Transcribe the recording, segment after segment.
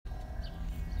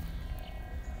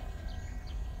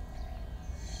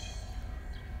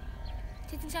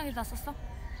채팅창에 다 썼어?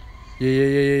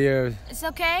 Yeah. It's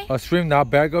okay? Stream not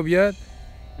back up yet?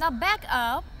 Not back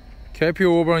up. KP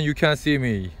over and you can't see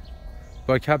me.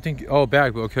 But Captain, oh,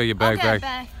 back. Okay, back.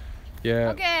 Yeah.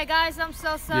 Okay, guys, I'm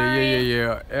so sorry.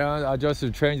 Yeah. And I just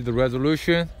changed the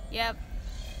resolution. Yep.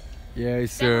 Yeah,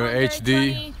 it's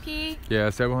HD. 720p. Yeah,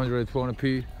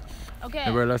 720p. Okay.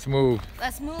 Anyway, let's move.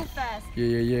 Let's move fast.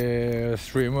 Yeah.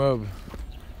 Stream up.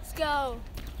 Let's go.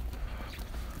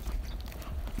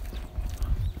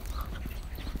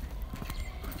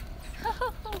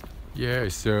 Yeah,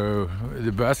 so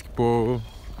the basketball.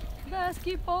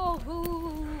 Basketball.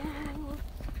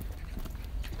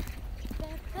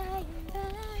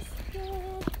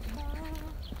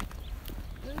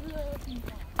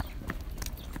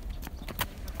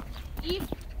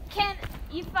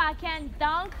 If I can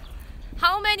dunk,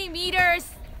 how many meters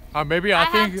Maybe I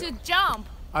think have to jump?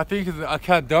 I think I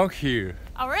can dunk here.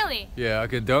 Oh really? Yeah, I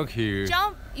can dunk here.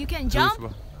 Jump? You can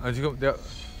jump?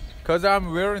 Because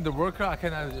I'm wearing the workout, I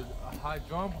can high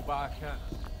jump, but I can't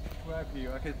grab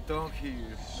here. I can dunk here,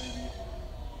 maybe.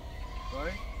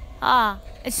 Right? Ah,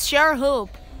 it's sure hoop.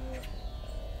 Yeah.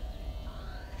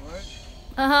 Right?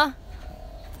 Uh-huh.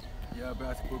 Yeah,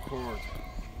 basketball court.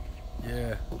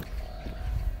 Yeah.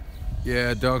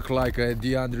 Yeah, dunk like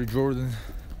DeAndre Jordan.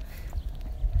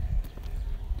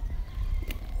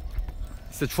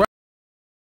 It's a trap.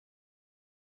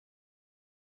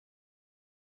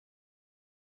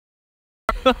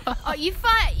 Oh, if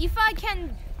I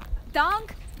can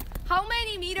dunk, how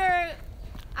many meter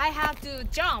I have to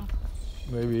jump?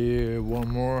 Maybe one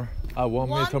more. 1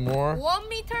 meter more. 1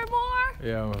 meter more?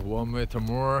 Yeah, 1 meter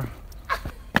more.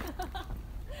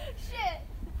 Shit.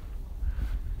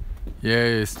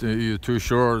 Yeah, you're too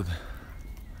short.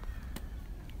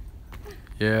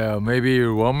 Yeah, maybe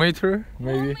 1 meter.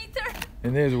 Maybe. 1 meter?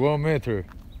 It is 1 meter.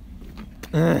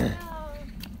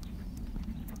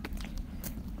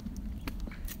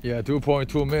 Yeah,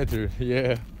 2.2 meters.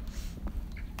 Yeah.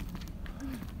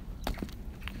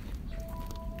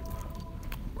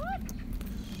 What?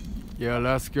 Yeah,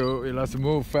 let's go. Let's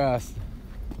move fast.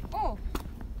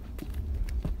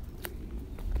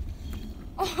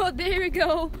 Oh, there we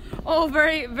go. Oh,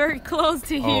 very, very close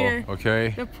to here. Oh,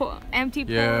 okay. The empty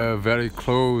pole. Yeah, very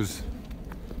close.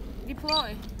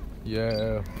 Deploy.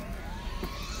 Yeah.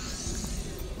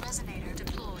 Resonator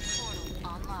deployed. Portal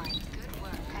online. Good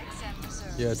work. XM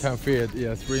reserves. Yeah, 10 feet.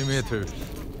 Yeah, 3 meters.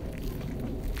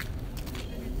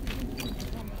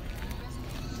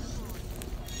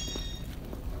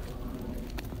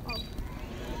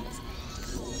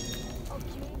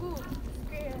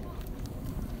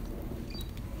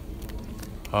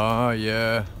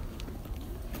 Yeah.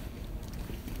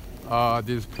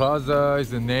 This plaza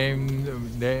is named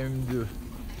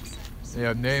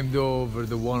over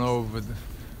the one over the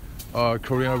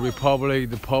Korean Republic,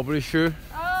 the publisher.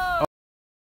 Oh.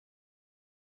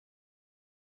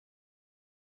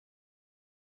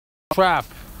 Trap.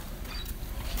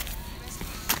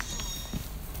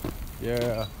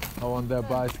 Yeah, I want that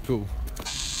bicycle.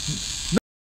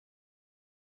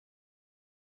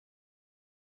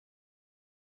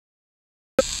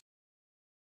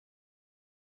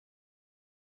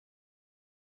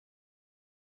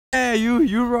 Hey,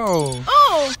 you wrong.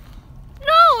 Oh,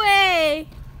 no way.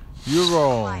 You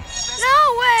wrong. No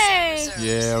way.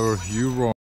 Yeah, you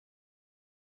wrong.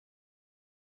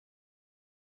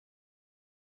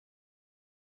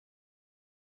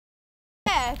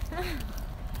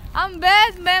 I'm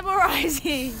bad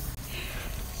memorizing.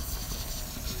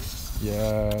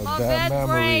 Yeah, My that bad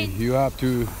memory. brain. You have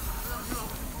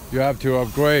to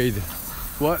upgrade.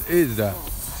 What is that?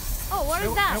 Oh, what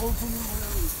is that?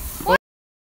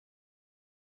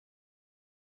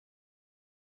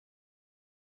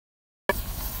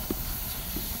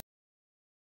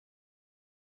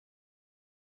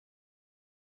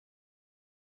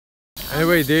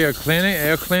 Anyway, they are cleaning,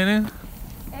 air cleaning.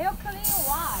 Air cleaning?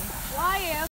 Why? Why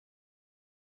air?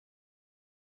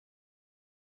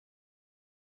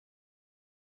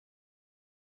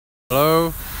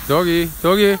 Hello, doggy.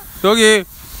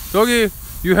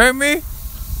 You hate me?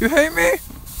 You hate me?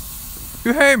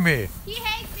 You hate me? He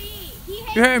hates me.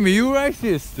 You hate me? You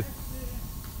racist?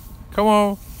 Come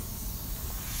on.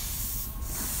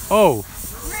 Oh,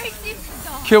 Racist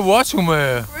dog. keep watching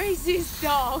me. Racist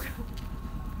dog.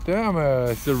 Damn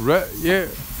it, it's a red. Yeah,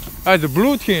 the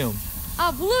blue team.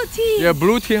 Ah, blue team. Yeah,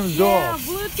 blue team's Yeah, dog.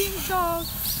 blue team dog.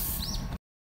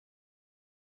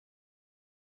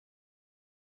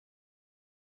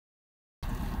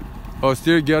 Oh,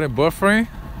 still getting buffering?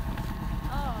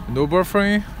 Oh. No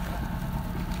buffering?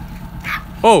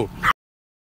 Oh!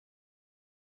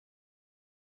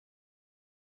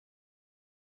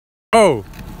 Oh.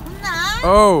 Nah.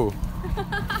 Oh.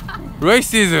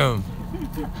 Racism.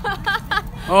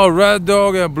 Oh, red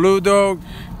dog and blue dog.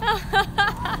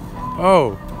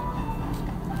 Oh.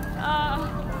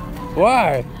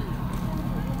 Why?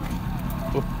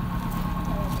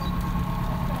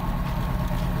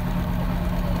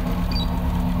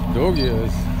 Doggy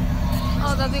is.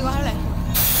 나도 이거 할래.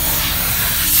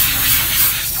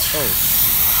 Oh.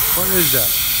 What is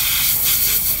that?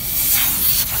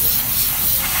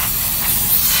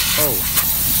 Oh.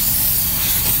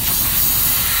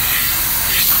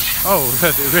 Oh,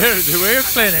 the way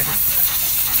cleaning.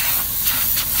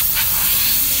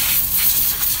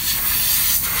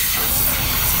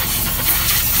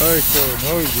 Oh, it's so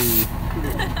noisy.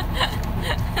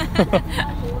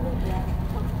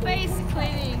 Face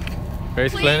cleaning.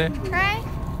 Face cleaning? Right?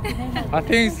 I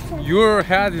think your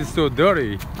head is so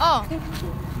dirty. Oh.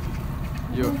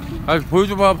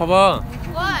 보여줘봐, 봐봐.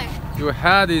 Why? Your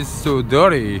head is so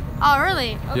dirty. Oh,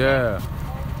 really? Okay. Yeah.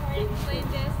 Clean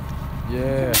this.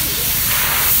 Yeah.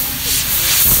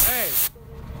 Hey.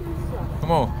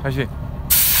 Come on, 다시.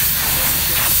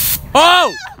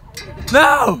 Oh!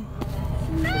 No!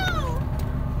 No.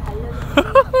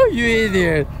 You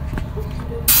idiot.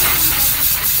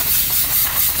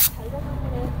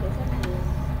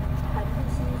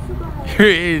 You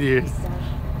idiot.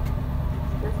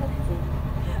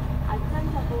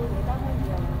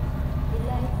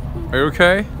 Are you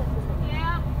okay?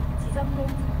 Yeah.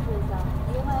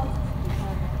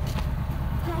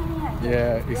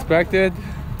 Yeah, expected.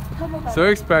 So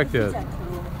expected.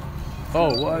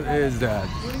 Oh, what is that?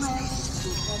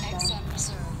 Exit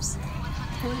reserves.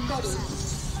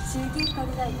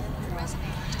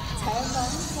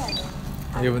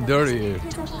 100%. Even dirty.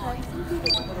 Resonator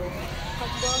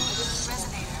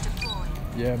deployed.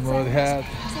 Yeah, mud hat.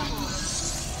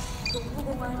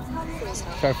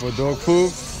 Check for dog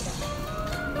poop.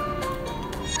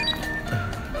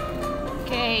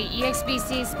 Okay,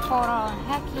 EXBC photo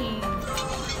hacking.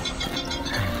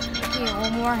 Okay,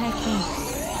 one more hacking.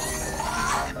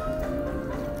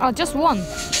 Oh, just one.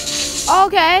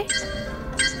 Okay.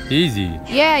 Easy.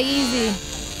 Yeah, easy.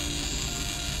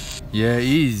 Yeah,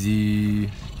 easy.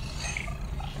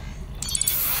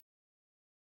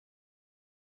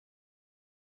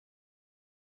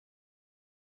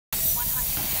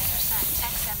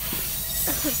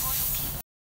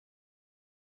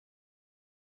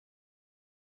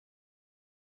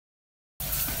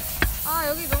 아,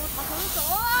 여기 너무 다 젖었어.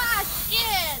 와,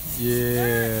 shit.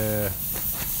 Yeah.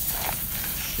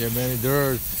 Yeah, many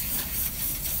dirt.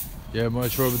 Yeah,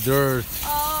 much of dirt.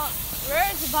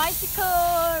 Where's the bicycle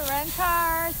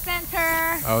rental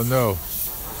center? Oh no.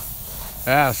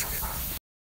 Ask.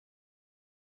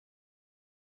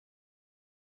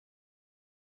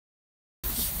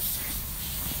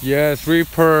 Yeah, 3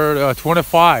 per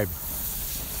 25.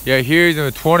 Yeah, here's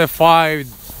the 25.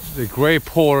 The great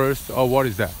pores. Oh, what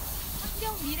is that?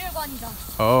 환경 미래관이다.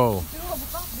 Oh. 들어가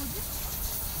볼까? 뭐지?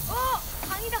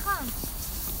 강이다 강.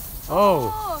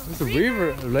 Oh, it's a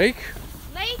river, lake.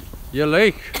 Lake? Yeah,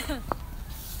 lake.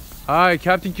 Hi,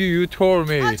 Captain Q. You told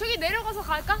me. 아, 저기 내려가서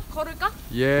갈까? 걸을까?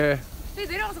 Yeah. 저기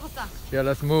내려가서 걷자. Yeah,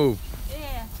 let's move.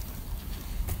 Yeah.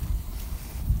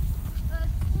 Let's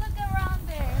look around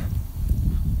there.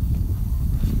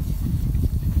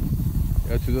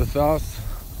 Yeah, to the south.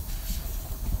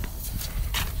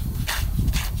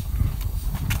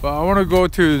 But I want to go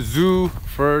to zoo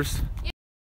first.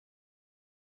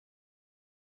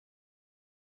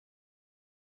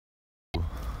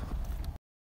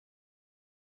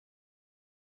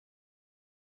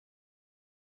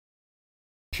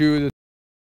 To the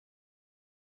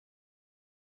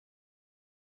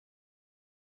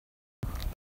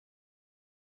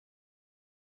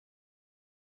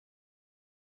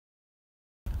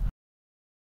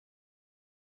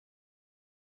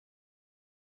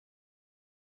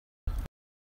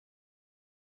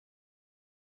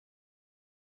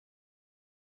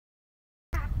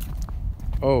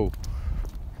oh,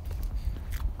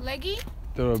 Leggy?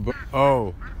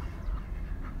 oh.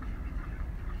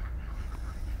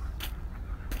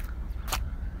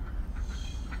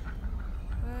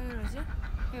 왜 이러지?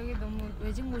 여기 너무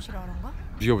외진 곳이라 그런가?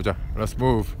 뒤져보자. Let's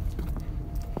move.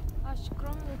 아씨,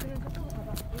 그러면 그냥 저쪽으로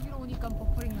가자. 여기로 오니까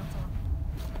버퍼링 났잖아.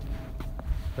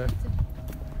 그래.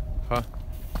 가.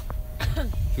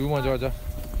 zoo 먼저 가자.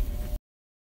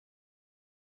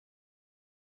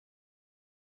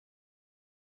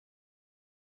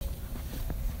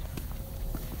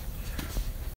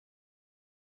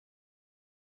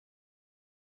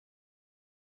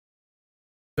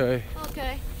 Okay,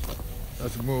 Okay.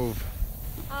 let's move.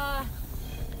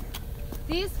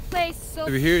 This place so.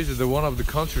 Over here is the one of the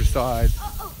countryside.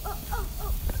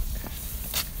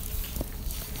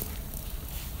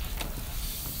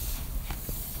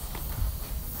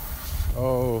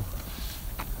 Oh.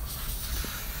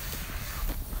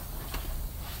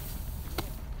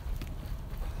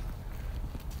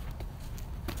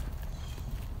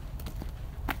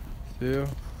 See?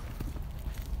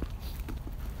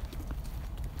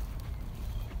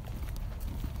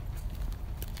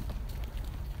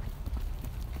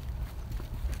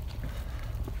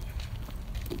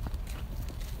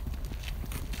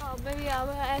 Oh, maybe I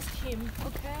will ask him.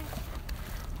 Okay.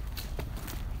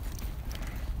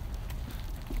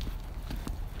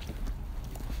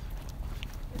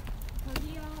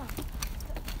 저기요.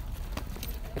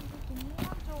 동물원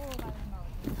쪽으로 가는 거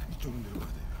이쪽은 내려가야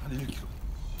돼요. 한 1km.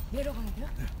 내려가야 돼요?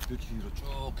 네, 1km 쭉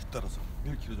뒤따라서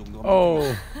 1km 정도. Oh.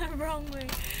 Wrong way.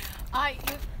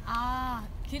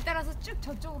 길 따라서 쭉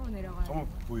저쪽으로 내려가요. 정말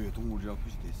보여요. 동물이랑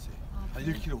표시돼 있어요. 한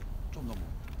 1km 좀 넘어.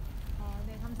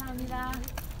 네, 감사합니다.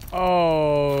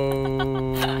 Oh.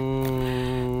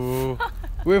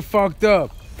 We're fucked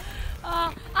up.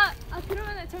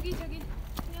 그러면은 저기.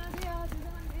 안녕하세요.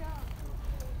 죄송한데요.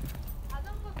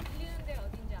 자전거 빌리는 데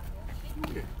어딘지 아세요?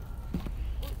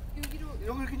 여기로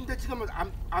여기 근데 지금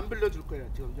안 빌려줄 거예요.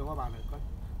 지금 영업 안 할 걸.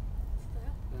 있어요?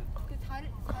 네. 그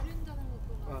다른 자전거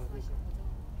또 말씀하시는 거죠?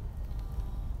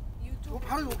 이거 이쪽.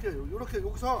 바로 여기에요. 이렇게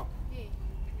여기서 예.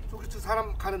 저기 저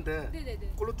사람 가는데 네네네.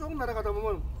 그걸로 쭉 날아가다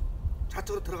보면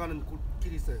좌측으로 들어가는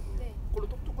길이 있어요. 네. 그걸로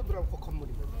뚝뚝 들어가고 그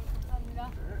건물입니다. 네, 감사합니다.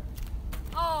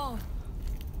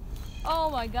 Oh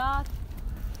my god.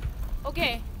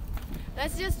 Okay.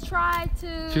 Let's just try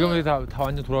to. 지금 다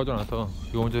완전 돌아오지 않았어.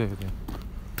 이거 먼저 해야 돼.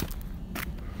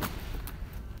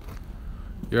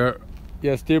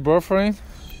 Yeah, still buffering?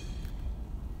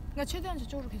 그러니까 최대한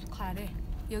저쪽으로 계속 가야 돼.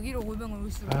 여기로 오면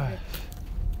올수록. 아.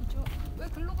 이쪽. 왜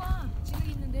글로 가? 진흙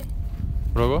있는데.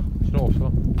 뭐라고? 신호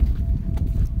없어.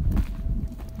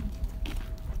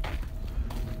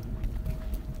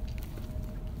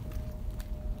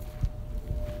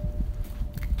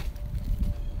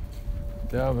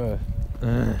 Damn it.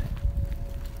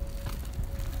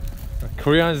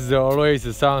 Koreans always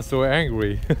sound so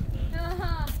angry.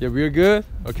 Yeah, we're good?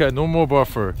 Okay, no more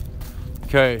buffer.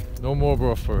 Okay, no more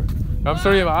buffer. I'm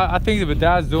sorry, I think the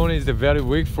that zone is very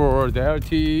weak for the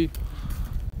LTE.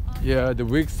 Yeah, the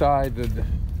weak side.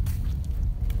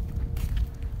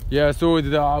 Yeah, so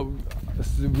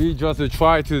we just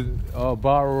try to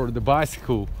borrow the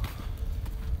bicycle.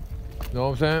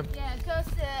 Know what I'm saying? Yeah, because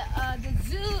the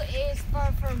zoo is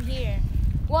far from here.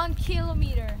 1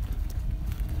 kilometer.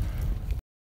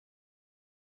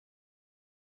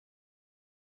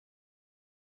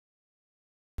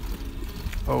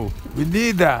 Oh, we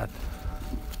need that.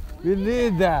 We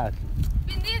need that.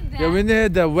 We need that. Yeah, we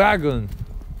need the wagon.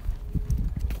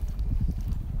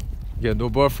 Yeah, no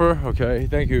buffer. Okay,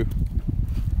 thank you.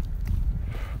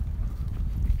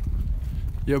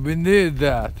 Yeah, we need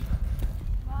that.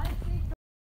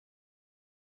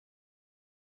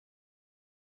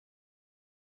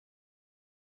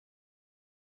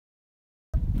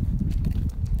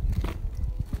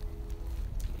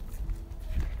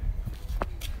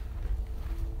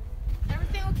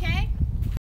 Everything okay?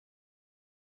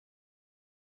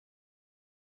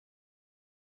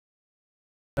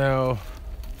 Now,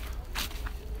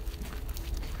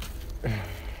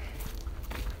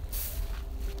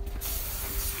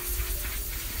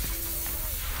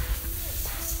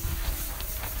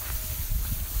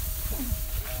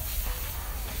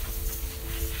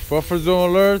 buffer zone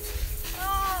alert.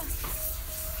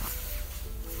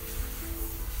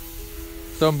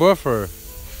 Some buffer.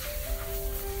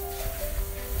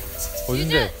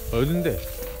 어딘데? 어딘데?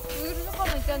 여기로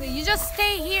잠깐만 있다는데. You just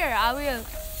stay here. I will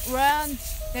run.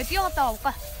 내가 뛰어갔다가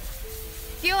올까?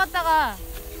 뛰어갔다가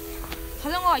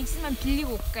자전거가 있으면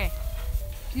빌리고 올게.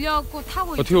 빌려갖고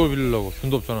타고 어떻게 빌리려고?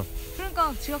 돈도 없잖아.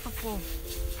 그러니까 지갑 갖고.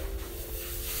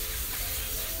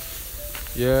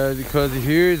 Yeah, because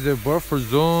here is the buffer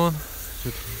zone.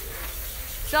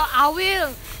 So I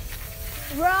will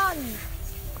run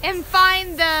and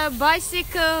find the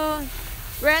bicycle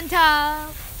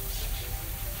rental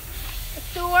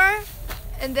store,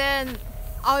 and then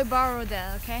I will borrow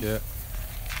that. Okay? Yeah,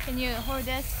 Can you hold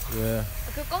this? yeah.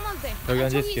 그 검은색. 여기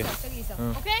앉아 저기 있을게. 있어, 저기 있어.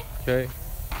 응. Okay? Okay.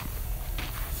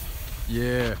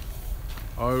 Yeah.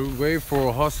 I'll wait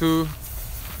for Heosu.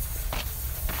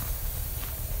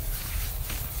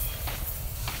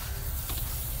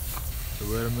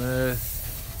 Wait a minute.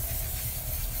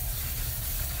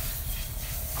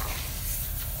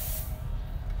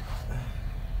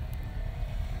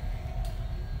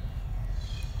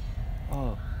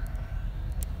 Oh.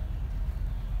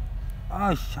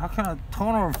 Ah, how can I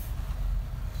turn off?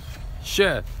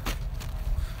 Shit.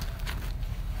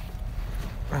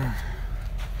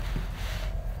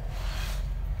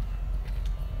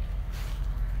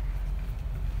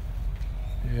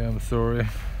 Yeah, I'm sorry.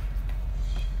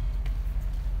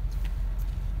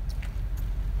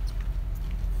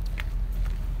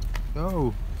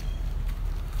 No.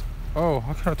 Oh,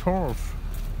 how can I turn off?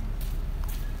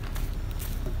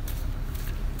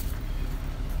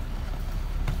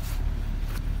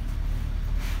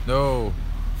 No.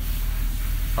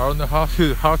 I don't know how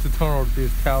to turn off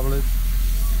this tablet.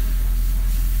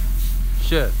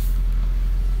 Shit.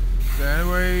 So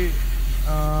anyway,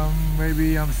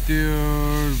 maybe I'm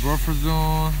still buffer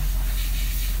zone.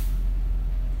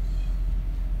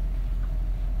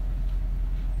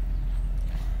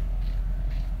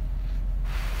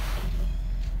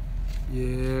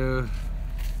 Yeah,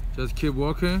 just keep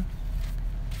walking.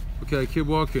 Okay, keep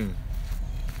walking.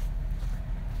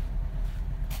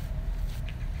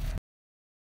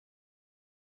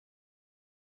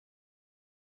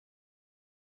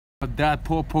 That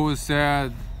popo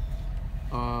said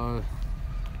the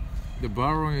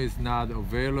borrowing is not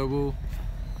available.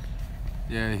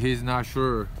 Yeah, he's not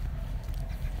sure.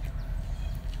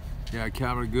 Yeah,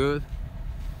 camera good.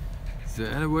 So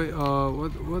anyway,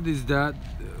 what is that?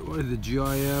 What is the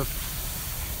GIF?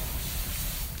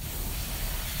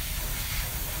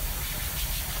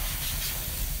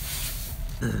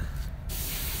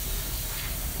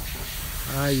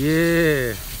 Ah,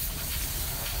 yeah.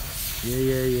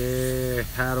 Yeah.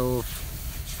 Hat off.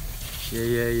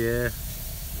 Yeah.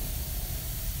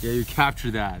 Yeah, you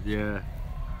capture that. Yeah.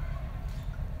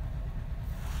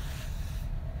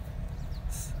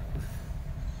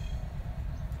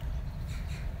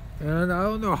 And I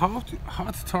don't know how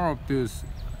to turn up this.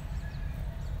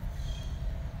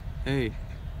 Hey.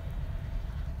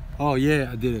 Oh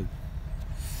yeah, I did it.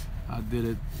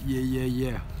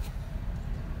 Yeah.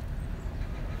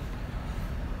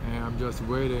 And I'm just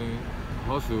waiting.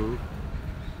 Heosu.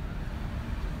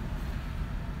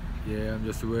 Yeah, I'm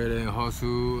just waiting.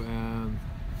 Heosu, and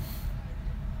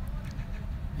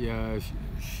yeah,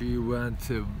 she went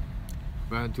to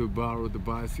borrow the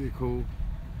bicycle,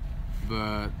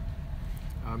 but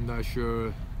I'm not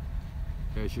sure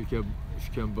that she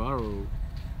can borrow.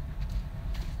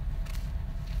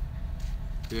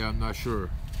 Yeah, I'm not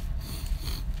sure.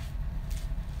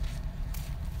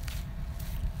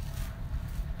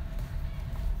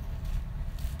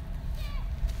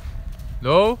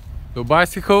 No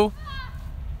bicycle.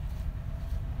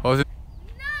 How's it?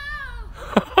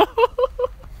 No!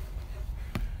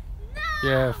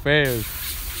 Yeah, fails.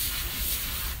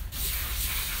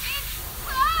 It's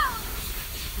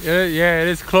closed! Yeah, it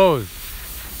is closed.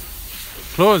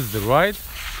 Closed, right?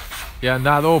 Yeah,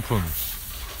 not open.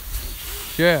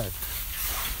 Yeah.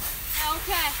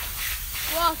 Okay.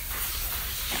 Walk.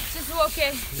 Just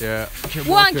walking. Yeah. keep 1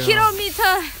 walking.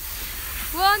 kilometer.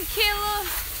 1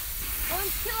 kilometer.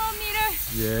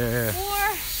 Yeah.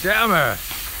 4, Damn it.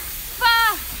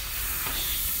 5.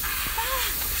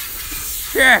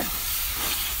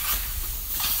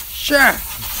 Shit.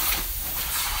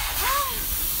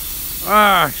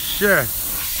 Ah, shit.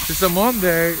 It's a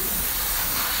Monday.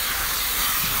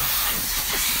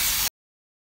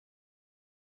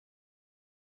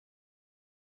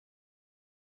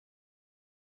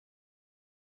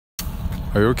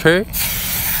 Are you okay?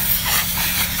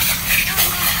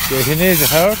 Yeah, he needs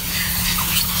help.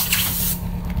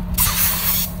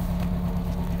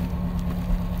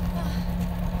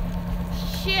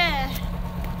 Shit.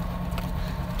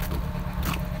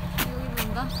 여기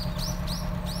뭔가?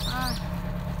 아.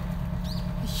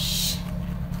 씨.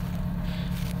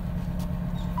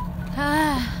 아.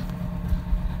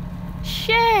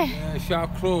 Shit. Yeah, shop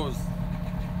closed.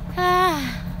 Ah.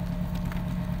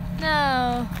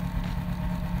 No.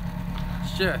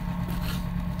 Shit.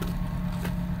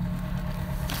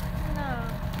 No.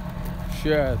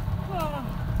 Shit.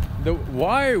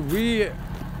 Why we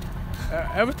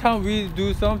every time we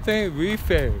do something we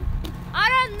fail. I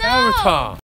don't know. Every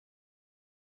time.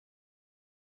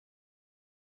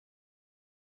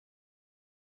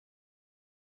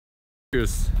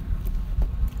 Yes.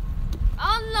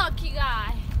 Unlucky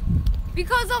guy.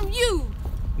 Because of you.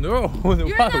 No.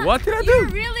 You're not, What did I You're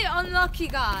do? really unlucky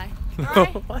guy. No.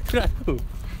 Right? What did I do?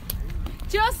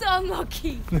 Just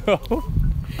unlucky. No.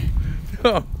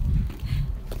 No.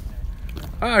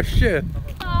 Ah, shit.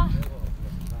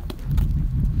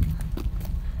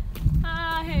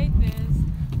 I hate this.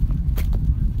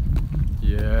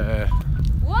 Yeah.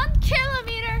 1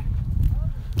 kilometer.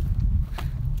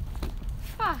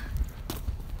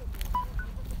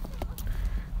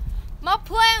 My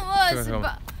plan was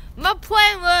잠깐만. my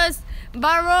plan was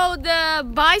borrow the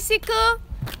bicycle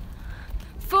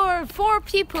for 4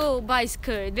 people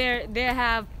bicycle. They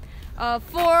have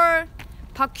 4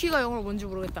 바퀴가 영어로 뭔지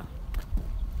모르겠다.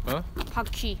 어?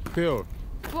 바퀴. Wheel.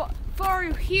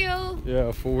 4 wheel.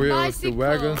 Yeah, 4 wheels, the bicycle.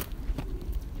 wagon.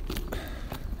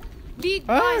 Big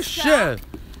Ah, bicycle. shit!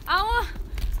 I want.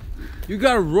 You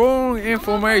got wrong I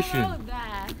information. want to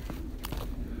that.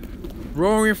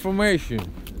 Wrong information.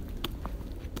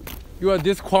 You are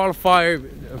disqualified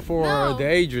for No. the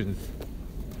agents.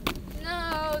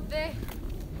 No, they.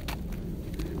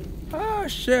 Ah,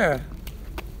 shit.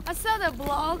 I saw the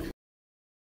blog.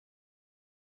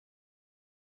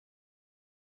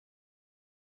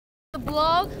 The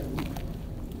blog.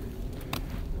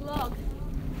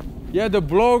 Yeah, the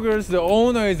bloggers, the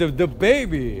owner is the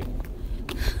baby.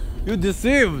 You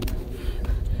deceived.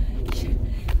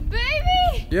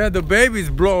 Baby! Yeah, the baby's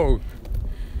blog.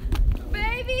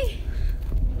 Baby!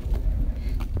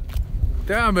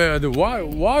 Damn it,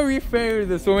 why we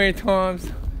failed so many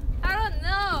times? I don't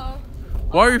know.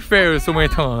 Why we failed so many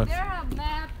times? There's a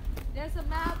map. There's a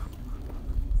map.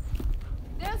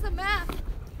 There's a map.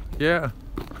 Yeah.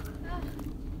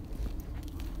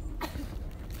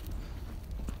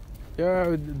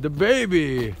 Yeah, the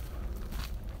baby.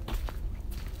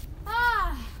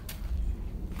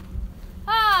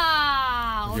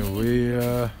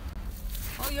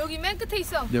 어디? 여기 맨 끝에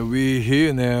있어. Yeah, we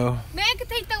here now. 맨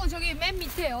끝에 있다고. 저기 맨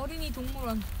밑에 어린이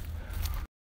동물원.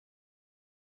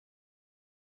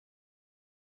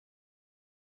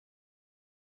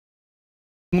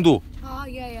 공도.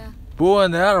 yeah. Bow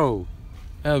and arrow.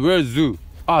 And where's zoo?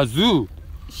 Ah, zoo.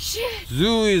 Shit.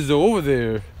 Zoo is over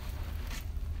there.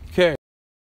 Okay.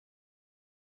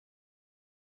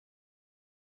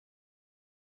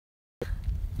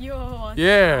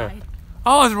 Yeah. Right.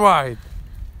 I was right.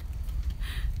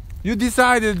 You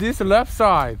decided this left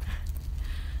side.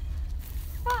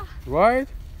 Right?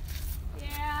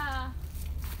 Yeah.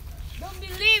 Don't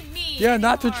believe me. Yeah,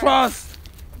 not to anymore. trust.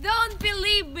 Don't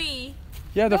believe me.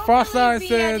 Yeah, the Don't first believe side me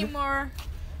said, anymore.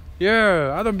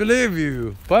 yeah, I don't believe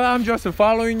you. But I'm just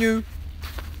following you.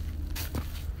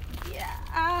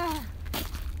 Yeah.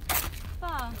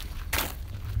 Fuck.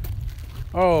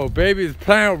 Oh, baby's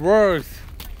plan works.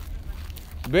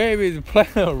 Baby's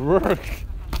plan works.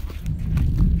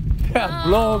 That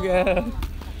blog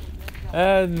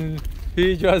and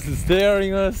he just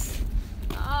staring us.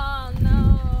 Oh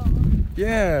no.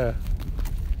 Yeah.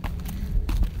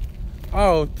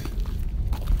 Out.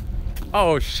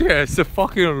 Oh shit, it's a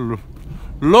fucking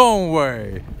long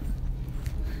way.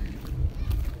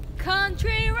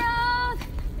 Country road.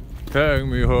 Take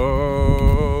me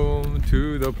home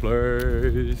to the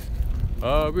place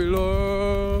I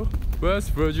belong.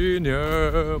 West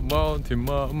Virginia, Mountain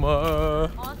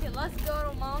Mama. Mountain, let's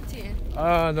go to mountain.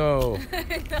 Ah, no.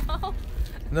 No.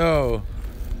 No.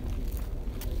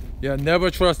 Yeah,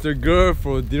 never trust a girl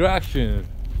for direction.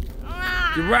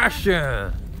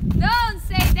 Direction. Don't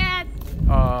say that.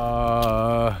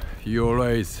 You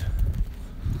always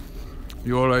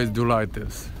do like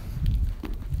this.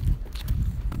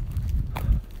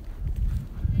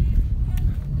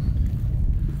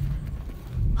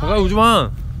 가까이 오지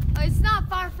마. Oh, it's not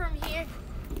far from here.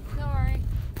 Don't worry.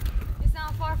 It's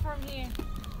not far from here.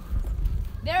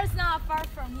 There's not far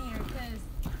from here, cause.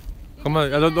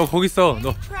 잠깐만, 야, 너 거기 있어.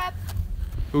 너 Baby trap.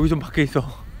 여기 좀 밖에 있어.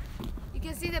 You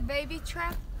can see the baby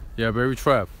trap. Yeah, baby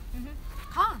trap.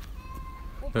 가.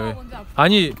 오빠 네. 먼저 앞.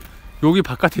 아니, 여기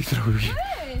바깥에 있더라고 여기.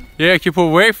 Hey, Yeah, keep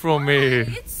away from me.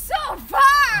 it's so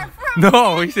far from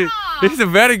No, here. it's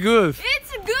very good.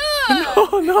 It's good.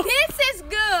 No, no. This is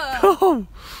good. No.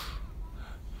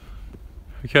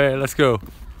 Okay, let's go.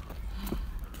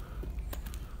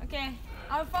 Okay,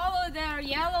 I'll follow the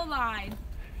yellow line.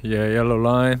 Yeah, yellow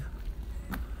line.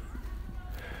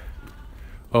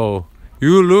 Oh,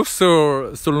 you look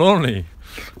so lonely.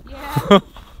 Yeah.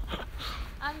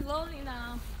 I'm lonely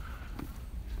now.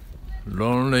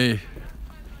 Lonely.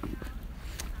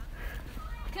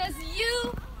 Cause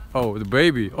you. Oh, the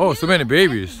baby. Oh, so many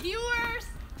babies. Viewers,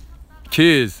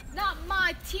 Kids. not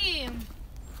my team.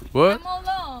 What? I'm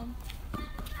alone.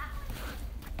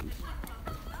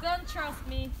 Don't trust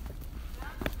me.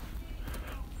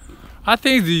 I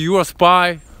think that you are a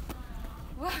spy.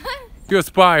 What? You're a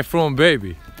spy from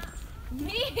baby.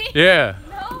 Me? Yeah.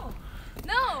 No.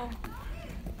 No.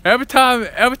 Every time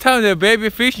the baby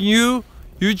fishing you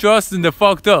just in the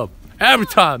fucked up. Every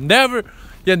time. Never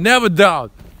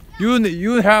doubt.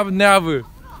 You have never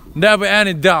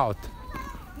any doubt.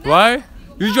 Right?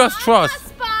 You just trust. I'm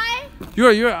not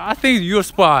spy. I think you're a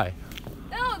spy.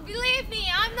 No, believe me,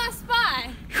 I'm not spy.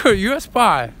 You're a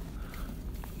spy.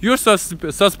 You're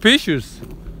suspicious.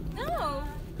 No.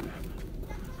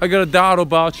 I got a doubt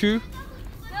about you.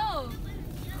 No.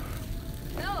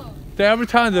 No. That every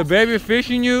time the baby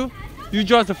fishing you, you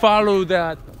just follow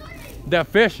that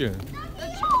fishing.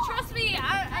 Trust me,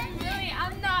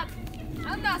 I'm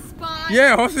not spy.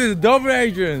 Yeah, Heosu is a double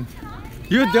agent.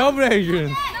 You're a double agent.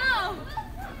 No.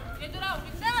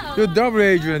 No. You're a double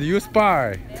agent. You're a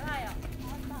spy.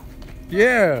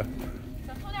 Yeah.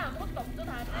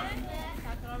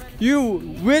 You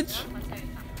which?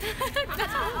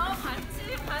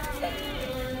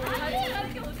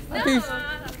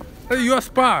 I think you're a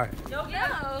spy.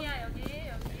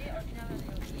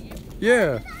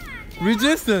 Yeah.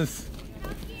 Resistance.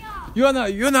 You're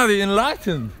not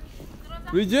enlightened.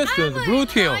 Resistance. Blue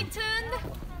team.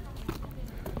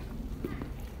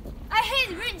 I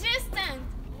hate resistance.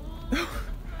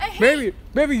 I hate.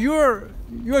 Maybe you're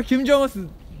Kim Jong-un's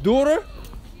daughter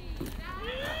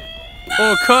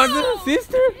or cousin,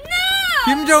 sister? No.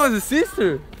 Kim Jong-un's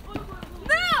sister.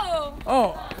 No.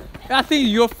 Oh, I think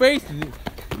your face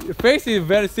is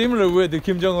very similar with the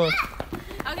Kim Jong-un.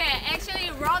 Okay,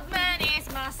 actually, Rodman is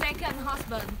my second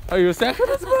husband. Are you second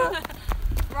husband?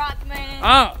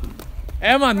 Rodman.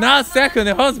 Am I not second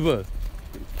husband?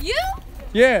 You?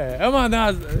 Yeah, am I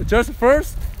not just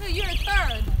first? No, you're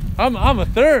third. I'm a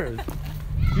third.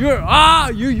 You're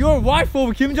wife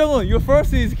of Kim Jong-un. Your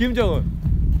first is Kim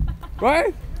Jong-un,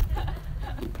 right?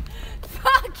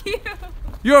 Fuck you.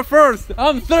 You're first.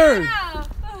 I'm third. Yeah.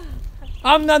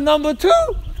 I'm not number 2.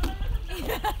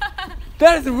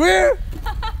 That is weird.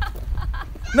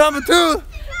 Number 2.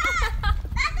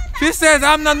 She says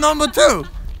I'm not number 2.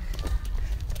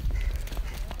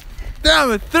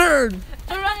 Damn it, third.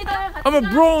 I'm a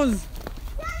bronze.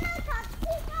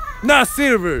 Not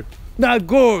silver. Not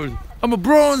gold. I'm a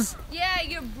bronze. Yeah,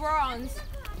 you're bronze.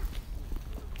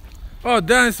 Oh,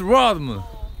 Dennis Rodman.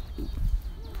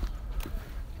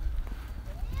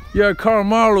 Yeah, Karl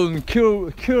Malone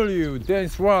kill you,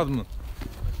 Dennis Rodman.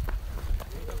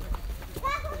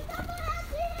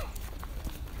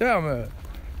 Damn it.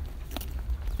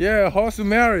 Yeah, Heosu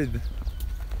married.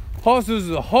 Heosu's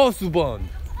a husband.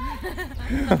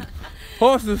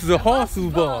 Heosu's a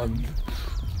husband.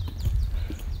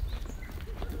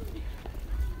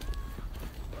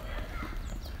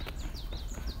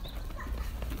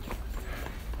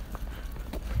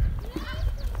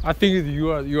 I think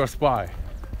you are a spy.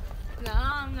 No,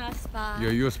 I'm not a spy. Yeah,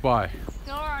 you're a spy.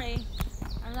 Don't worry.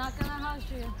 I'm not gonna hurt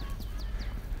you.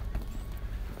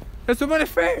 It's so many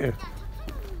fair.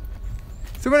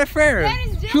 So many fair. That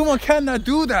is just- Human cannot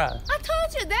do that. I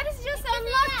told you, that is just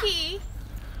unlucky.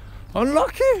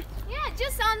 Unlucky? Yeah,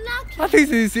 just unlucky. I think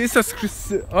it's a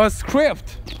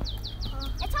script.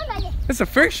 It's a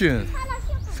fiction.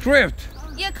 Script.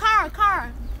 Yeah,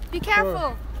 car. Be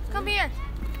careful. Come here.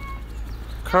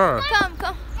 Car. Come.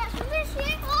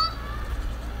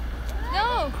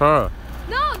 No, Car.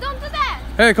 no, don't do that.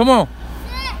 Hey, come on.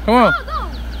 Come on. No,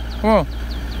 no. Come on.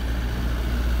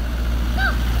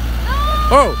 No.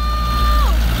 Oh.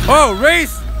 Oh,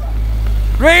 race.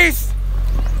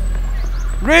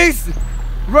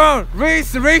 Run.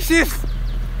 Racist.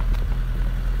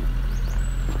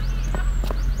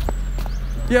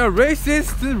 Yeah,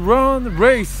 racist. Run.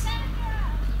 Race.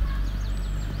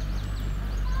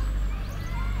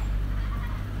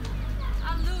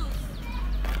 I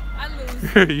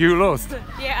lose. You lost.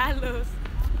 Yeah, I lose.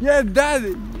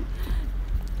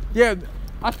 Yeah,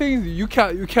 I think you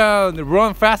can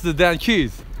run faster than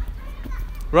kids,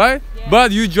 right? Yeah.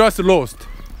 But you just lost.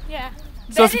 Yeah.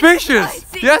 Suspicious.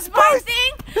 That is Yes, spicy.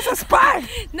 It's a spy.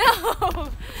 No.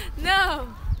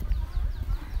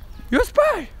 You're a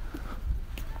spy.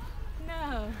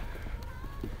 No.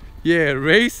 Yeah,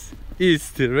 race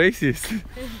is the racist.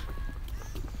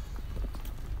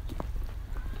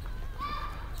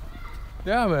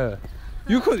 Yeah, man.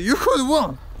 You could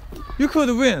win. You could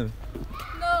win.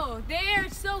 No, they are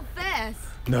so fast.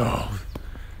 No.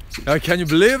 Can you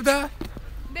believe that?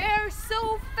 They're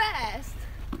so fast.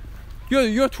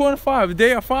 You're 25.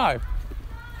 They are 5.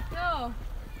 No,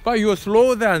 But you're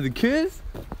slower than the kids.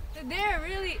 they're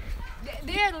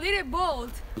little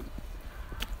bold.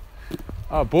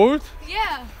 Bolt?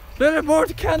 Yeah. Little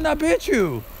bolt cannot beat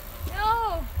you.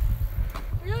 No.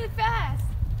 Really fast.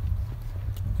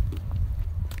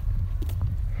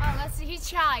 Oh, let's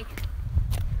hitchhike.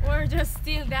 Or just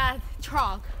steal that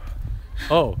truck.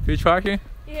 Oh, hitchhiking?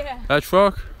 Yeah. That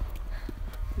truck?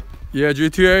 Yeah,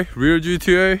 GTA, real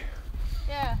GTA.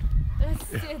 Yeah. Let's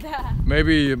steal that.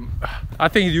 Maybe I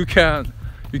think you can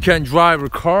drive a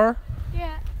car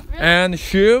Yeah. Really? and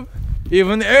ship,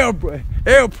 even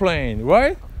airplane,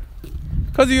 right?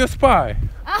 Cause you're a spy.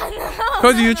 No.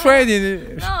 Cause you trained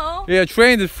in. No. Yeah,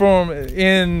 trained from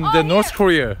in the North yeah.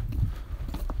 Korea.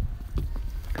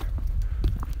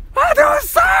 Ah, there was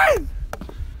sign.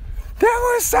 There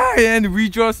was sign, and we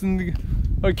just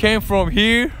came from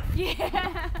here.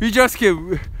 Yeah. We just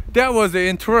came. That was the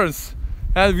entrance,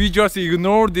 and we just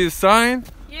ignored this sign.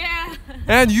 Yeah.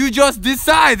 And you just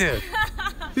decided.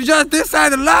 You just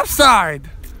decided left side.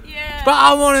 Yeah. But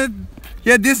I wanted,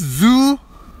 yeah, this zoo.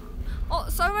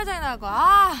 썰매장 나고.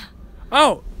 아.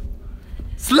 Oh,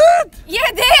 sled. Yeah,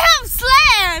 they have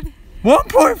sled.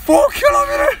 1.4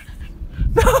 kilometer.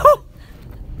 No.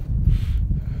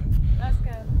 Let's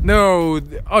go. No.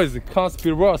 Oh, it's a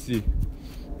conspiracy.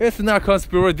 It's not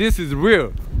conspiracy. This is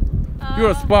real.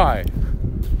 You're a spy.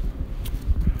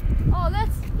 Oh,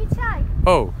 let's hitchhike.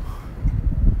 Oh.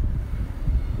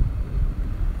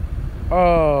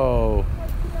 Oh.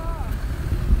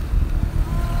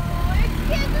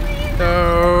 Excuse me.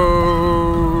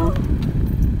 No.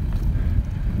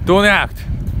 Don't act.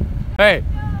 Hey.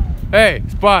 Hey,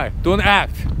 spy. Don't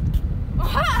act.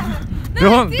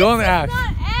 No, this don't is act.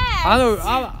 not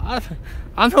act.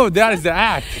 I know that is the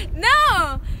act.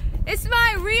 No, it's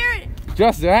my rear.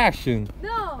 Just the action.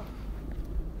 No.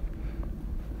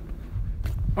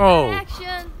 Oh.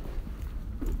 Action.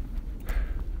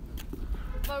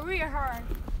 My rear hard.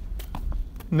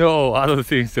 No, I don't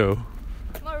think so.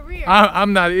 My rear.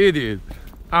 I'm not idiot.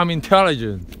 I'm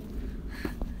intelligent.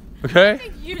 I Okay?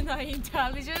 think you're not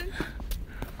intelligent.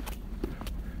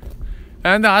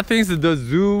 And I think the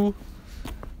zoo,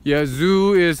 yeah,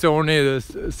 zoo is only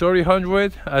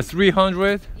 300,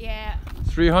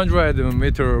 300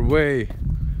 meter away.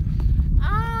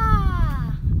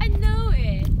 Ah, I know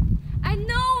it. I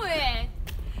know it.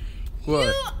 What?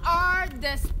 You are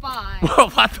the spy.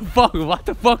 What the fuck? What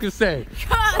the fuck you say?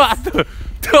 Cause What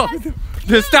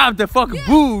the stop the fucking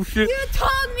bullshit. you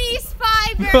told me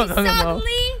spy very No, no, no, no.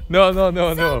 subtly. No,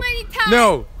 So many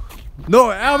times. No,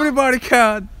 everybody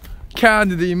can't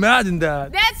imagine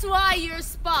that. That's why you're a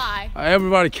spy.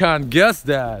 Everybody can't guess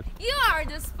that. You are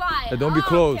the spy. Hey, don't be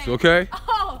close, okay?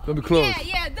 Oh, Don't be close.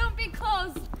 Yeah, don't be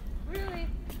close. Really?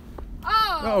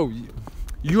 Oh. No,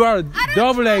 you are a I don't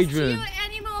double trust agent. you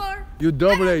anymore. You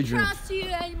double I don't agent. trust you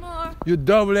anymore. You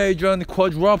double agent,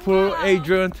 quadruple Wow.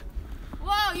 agent.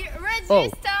 Wow, you're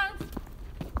resistant.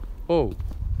 Oh.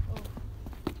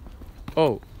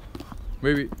 Oh.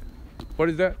 Maybe. What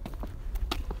is that?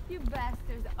 You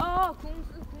bastards. Oh, 궁.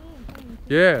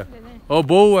 Yeah. Oh,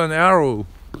 bow and arrow.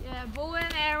 Yeah, bow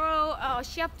and arrow.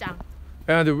 시합장.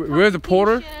 And where's the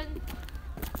porter? Competition.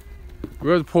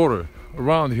 Where's the porter?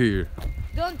 Around here.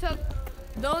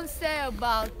 Don't say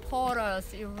about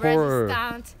porters. You're Porter.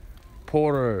 resistant.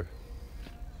 Porter.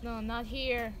 No, not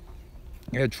here.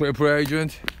 Yeah, triple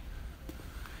agent.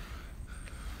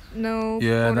 No.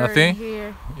 Yeah, porter nothing?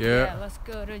 here. Yeah. Let's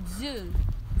go to zoo.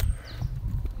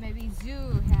 Maybe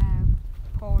zoo have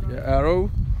porter. Yeah,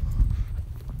 arrow.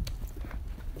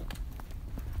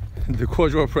 The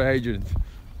quadruple agent.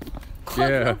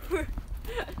 Yeah.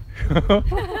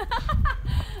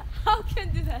 How can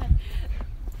do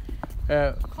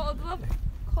that? Quadruple.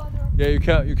 Yeah,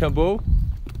 you can bow.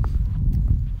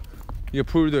 You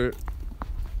pull the.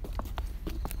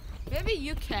 Maybe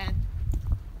you can.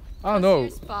 I don't know. You're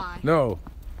a spy. No.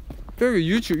 Dude,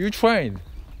 you train.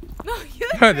 No, you.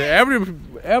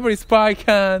 Every spy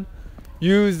can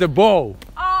use the bow.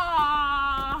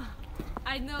 Ah,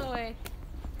 I know it.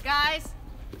 Guys,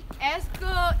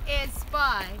 Esco is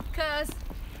spy because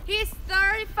he's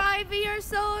 35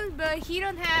 years old, but he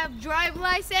don't have drive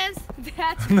license.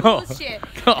 That's No. bullshit.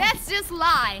 No. That's just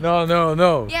lie.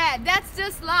 No. Yeah, that's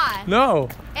just lie. No.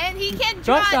 And he can drive.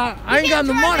 That's not- I ain't he got can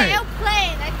no drive money. an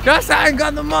airplane. Guess I ain't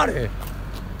got no money.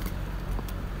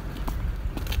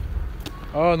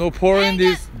 Oh, no pour in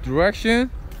this direction.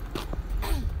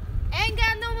 Ain't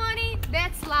got no money.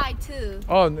 That's lie too.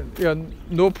 Oh, yeah,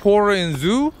 no pour in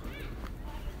zoo.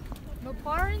 No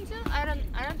pouring too? I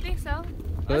don't think so.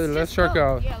 Let's just check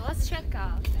go. out. Yeah, let's check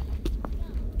out.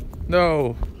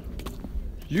 No.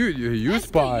 You Let's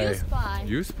go, spy. you spy.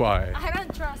 You spy. I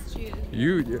don't trust you.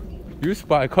 You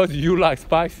spy cause you like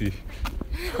spicy.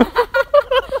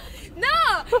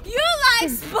 No, you like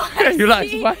spicy. You like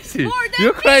spicy. More than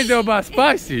You're crazy me. about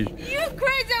spicy. You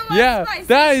crazy about Yeah, spicy.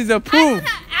 that is a proof.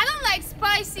 I don't like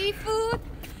spicy food.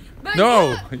 But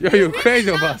No, you you're really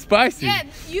crazy love- about spicy. Yeah,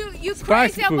 you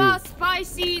Spicy crazy about food.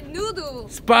 spicy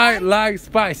noodles. Spy like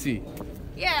spicy.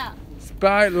 Yeah.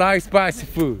 Spy like spicy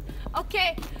food.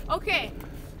 Okay.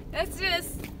 Let's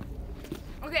just.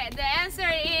 Okay, the answer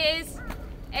is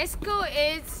Esco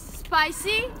is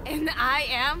spicy and I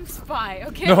am spy.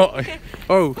 Okay. No.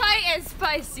 Oh. Spy and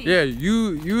spicy. Yeah,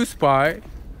 you spy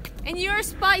And you're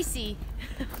spicy.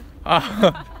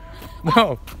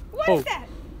 No. What Oh, is that?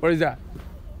 What is that?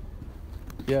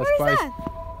 Yeah, What is spice. that?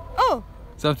 Oh,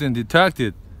 Something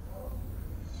detected.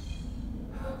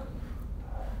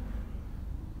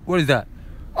 What is that?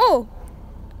 oh.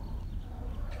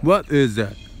 What is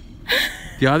that?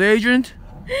 The other agent?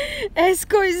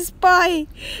 Esco is a spy.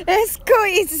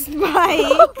 Esco is a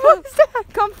spy.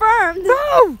 Confirmed.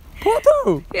 No!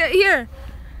 Photo! Here.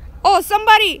 Oh,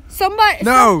 somebody.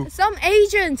 No. Some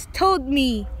agent told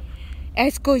me.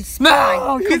 Esco is spy.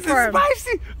 No! He's a Confirmed.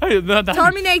 spicy! Hey, no, no.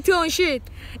 Terminator on shit.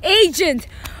 Agent.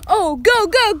 Oh,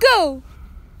 go.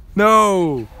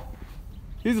 No!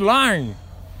 He's lying.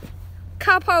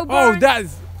 Capo Oh, burn.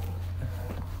 that's.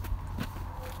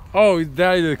 Oh,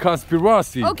 that is a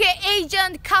conspiracy. Okay,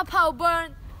 Agent Capo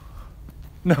burn.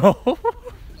 No.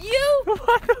 You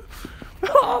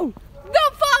No.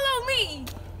 don't follow me.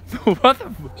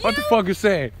 What the fuck you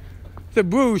saying? It's a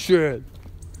bullshit.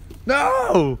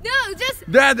 No. No, just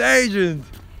That agent.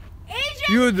 Agent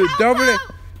You the Capo.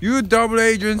 double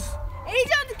agents.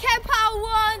 Agent Capo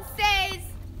one says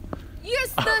you're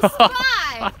the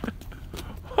spy.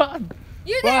 What?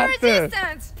 You're the What the-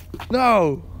 resistance.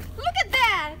 No. Look at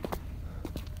that.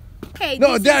 Hey,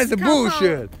 No, this that is is a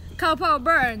bullshit. Capo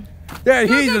burn. Yeah,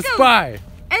 Go, he's go, a go. spy.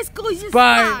 Esco is a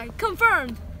Spy. spy.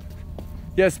 Confirmed.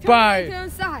 Yeah, spy. Terminator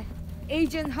inside.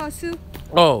 Agent Heosu.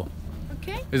 Oh,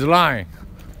 Okay. he's lying.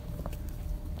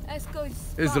 Esco is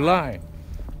spy. It's lying.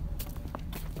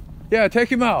 Yeah,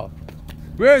 take him out.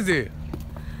 Where is he?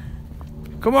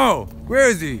 Come on. Where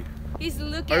is he? He's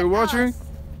looking Are you at watching? us.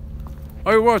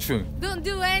 Are you watching? Don't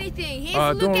do anything. He's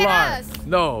Don't looking lie. at us.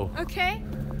 No, Okay?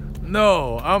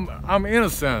 no. I'm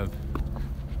innocent.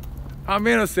 I'm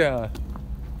innocent.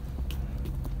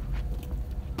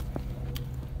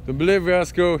 Don't believe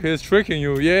Esco, he's tricking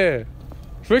you. Yeah,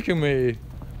 tricking me.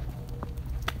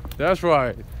 That's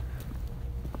right.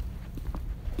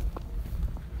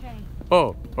 Okay.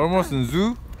 Oh, almost in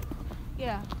zoo.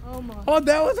 Yeah, almost. Oh,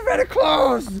 that was very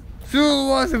close. Zoo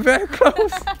was very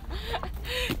close.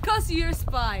 Cause you're a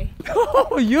spy.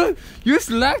 Oh, you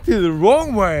selected the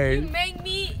wrong You way. make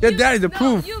me. Yeah, you, that is the no,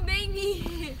 proof. You made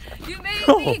me. You made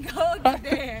No. me go to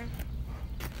there.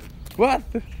 What?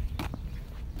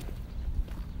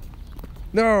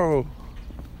 No.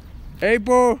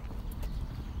 April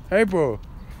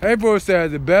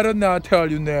says it better not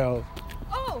tell you now.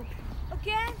 Oh,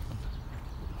 okay.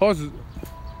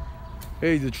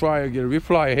 Hazy try again.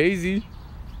 Reply Hazy.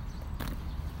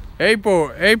 April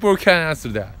can't answer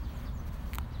that.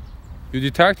 You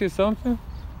detected something?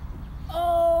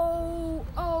 Oh.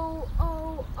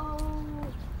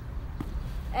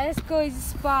 Esco is a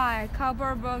spy.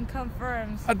 Carbon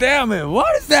confirms. Ah, damn it!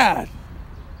 What is that?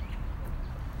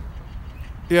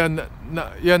 Yeah,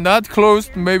 not close.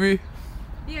 Maybe.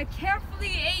 Yeah,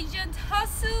 carefully, Agent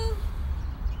Heosu.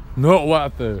 No,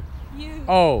 what the? You.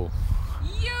 Oh,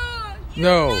 You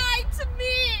No. lied to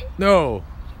me. no.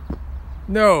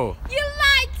 You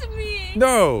lied to me.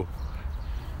 No.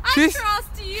 I She's-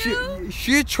 trust you.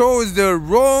 She chose the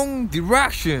wrong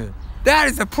direction. That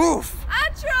is a proof. I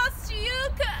trust you.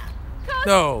 Cause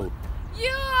No. you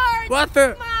are What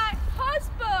the? my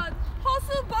husband.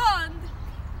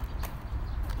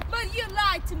 But you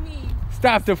lied to me.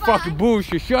 Stop the fucking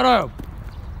bullshit. Shut up.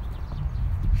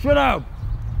 Shut up.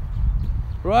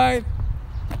 Right?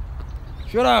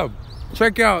 Shut up.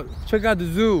 Check out the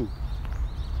zoo.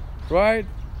 Right?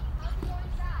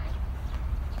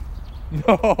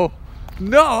 No.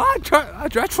 No, I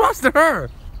trusted her.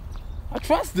 I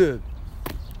trusted.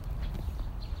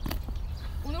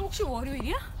 오늘 혹시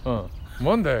월요일이야?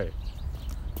 Monday.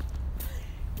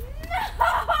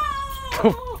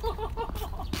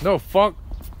 No, fuck.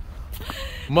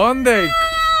 Monday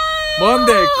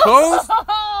close?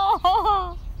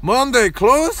 Monday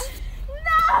close?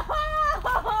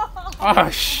 Ah,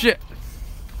 shit.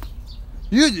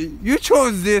 You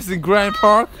chose this in Grand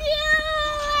Park?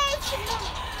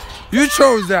 You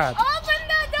chose that. Open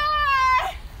the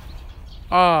door!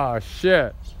 Ah,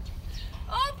 shit.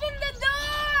 Open the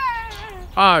door!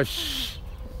 Ah,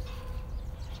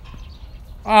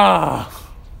 Ah,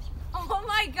 Oh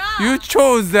my god! you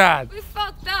chose that. We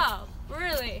fucked up.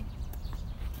 Really.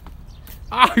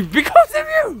 Ah, because of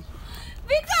you.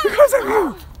 Because of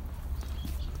you.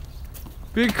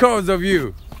 Because of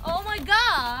you. Oh my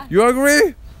god! You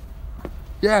agree?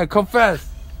 Yeah, confess.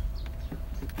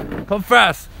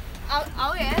 Confess.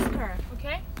 I'll ask her,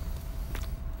 okay?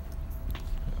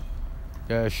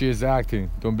 Yeah, she is acting.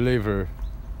 Don't believe her.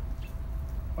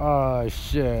 Oh,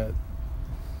 shit.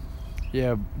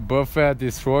 Yeah, Buffett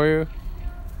Destroyer.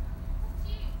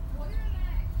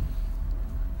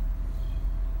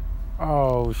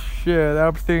 Oh shit,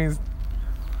 everything's.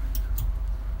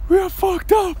 We are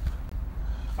fucked up.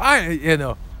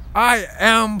 I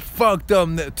am fucked up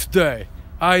today.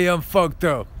 I am fucked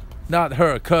up. Not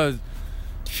her, cause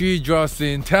she just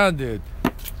intended.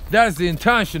 That's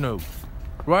intentional,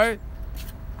 right?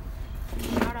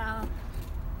 Shut up.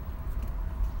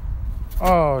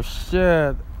 Oh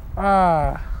shit.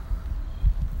 Ah.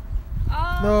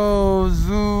 Oh, No,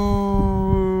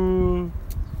 Zoo.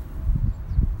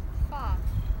 fuck.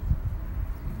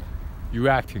 You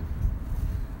acting.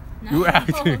 No. You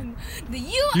acting.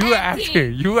 You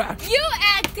acting. You acting. You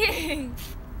acting.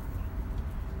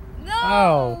 No.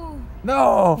 Oh.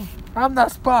 No, I'm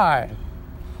not spy.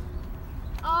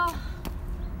 Oh.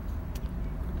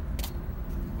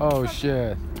 Oh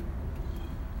shit.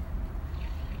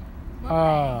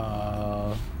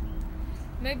 Ah.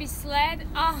 Maybe sled.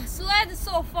 Sled is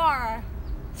so far.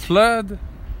 Sled.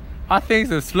 I think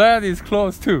the sled is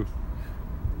close too.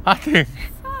 I think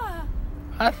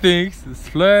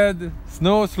the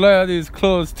snow sled is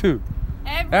close too.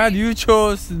 And you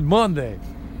chose Monday.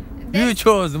 You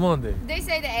chose Monday. They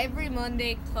say that every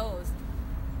Monday closed.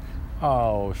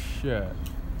 Oh shit.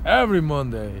 Every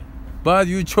Monday. But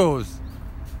you chose.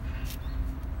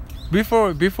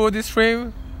 Before this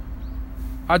stream,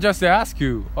 I just asked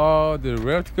you, the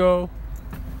where to go?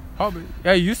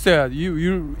 Yeah, you said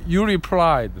you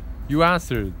replied. You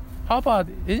answered. How about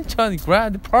Incheon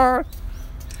Grand Park?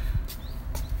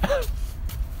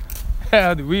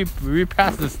 And we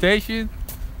passed the station.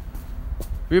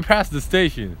 We passed the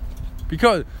station.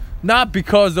 Not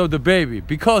because of the baby,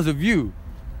 because of you.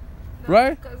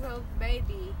 Right? Because of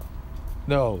baby.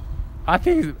 No. I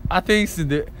think it's in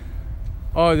the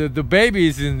the baby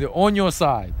is on your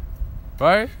side.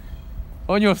 Right?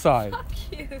 On your side. Fuck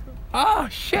you. Ah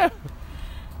shit.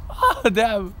 Oh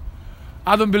damn.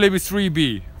 I don't believe it's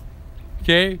 3B.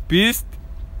 Okay? Beast,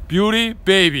 beauty,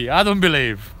 baby. I don't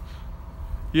believe.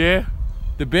 Yeah?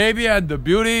 The baby and the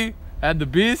beauty and the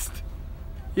beast.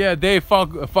 Yeah, they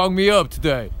fuck me up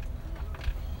today.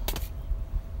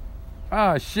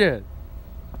 Ah shit.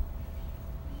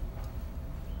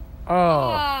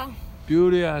 Oh,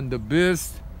 Beauty and the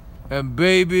Beast and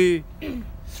Baby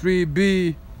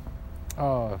 3B.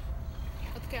 Oh,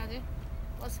 어떻게 하지?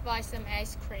 Let's buy some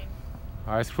ice cream.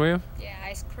 ice cream? Yeah,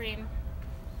 ice cream.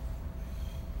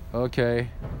 Okay,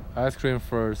 ice cream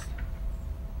first.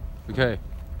 Okay.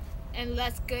 And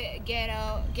let's get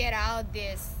out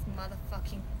this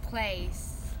motherfucking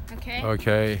place. Okay?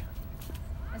 Okay.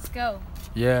 Let's go.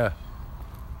 Yeah.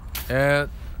 And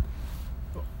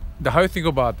how do you think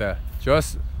about that?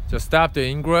 Just stop the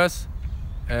Ingress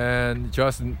and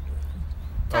just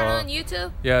Turn on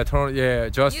YouTube? yeah,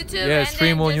 just YouTube yeah, and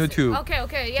stream then on just, YouTube.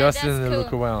 Okay, yeah, Just that's cool.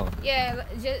 look around. Yeah,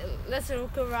 let's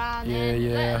look around. Yeah, and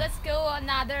yeah. Let's go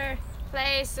another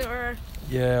place or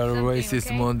Yeah, something, racist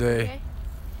okay? Monday. Okay?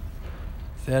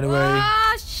 So anyway,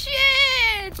 Oh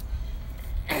shit!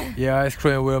 yeah, ice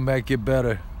cream will make it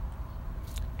better.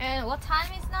 And what time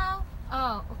is now?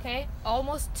 Oh, okay.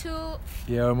 Almost 2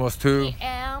 Yeah, almost 2.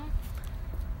 p.m.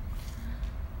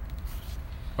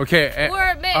 Okay.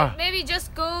 Or 아. maybe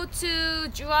just go to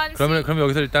Juan. 그럼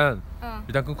여기서 일단 어.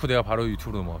 끊고 내가 바로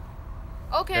유튜브로 넘어가.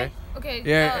 Okay. Okay.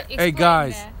 Yeah. Hey explain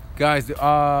guys, that.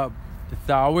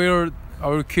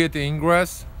 our kid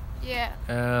Ingress Yeah.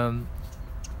 and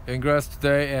Ingress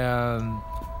today and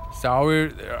it's our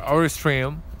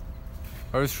stream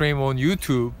on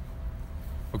YouTube.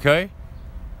 Okay.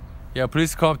 Yeah,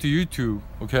 please come to YouTube.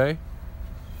 Okay.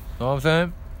 Know what I'm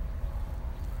saying?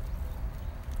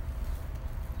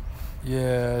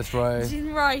 Yeah, that's right.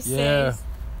 Jinrai Yeah. says.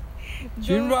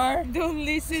 Jinrai? Don't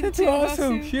listen That's to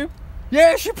awesome.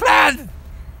 Heosu. She planned.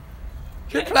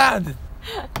 She planned.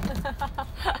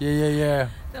 Yeah.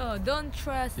 No, don't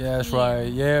trust Yeah, that's him. right.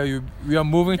 Yeah, we are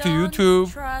moving to Don't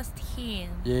YouTube. trust him.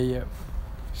 Yeah.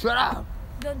 Shut up.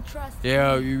 Don't trust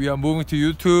Yeah, him. we are moving to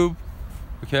YouTube.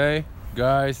 Okay,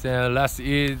 guys, and let's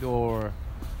eat or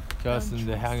just Don't in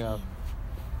the trust hangout. him.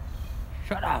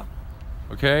 Shut up.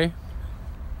 Okay.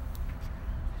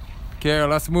 Okay,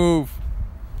 let's move.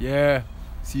 Yeah.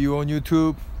 See you on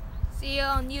YouTube. See you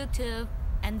on YouTube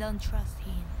and don't trust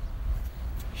him.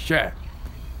 Shit.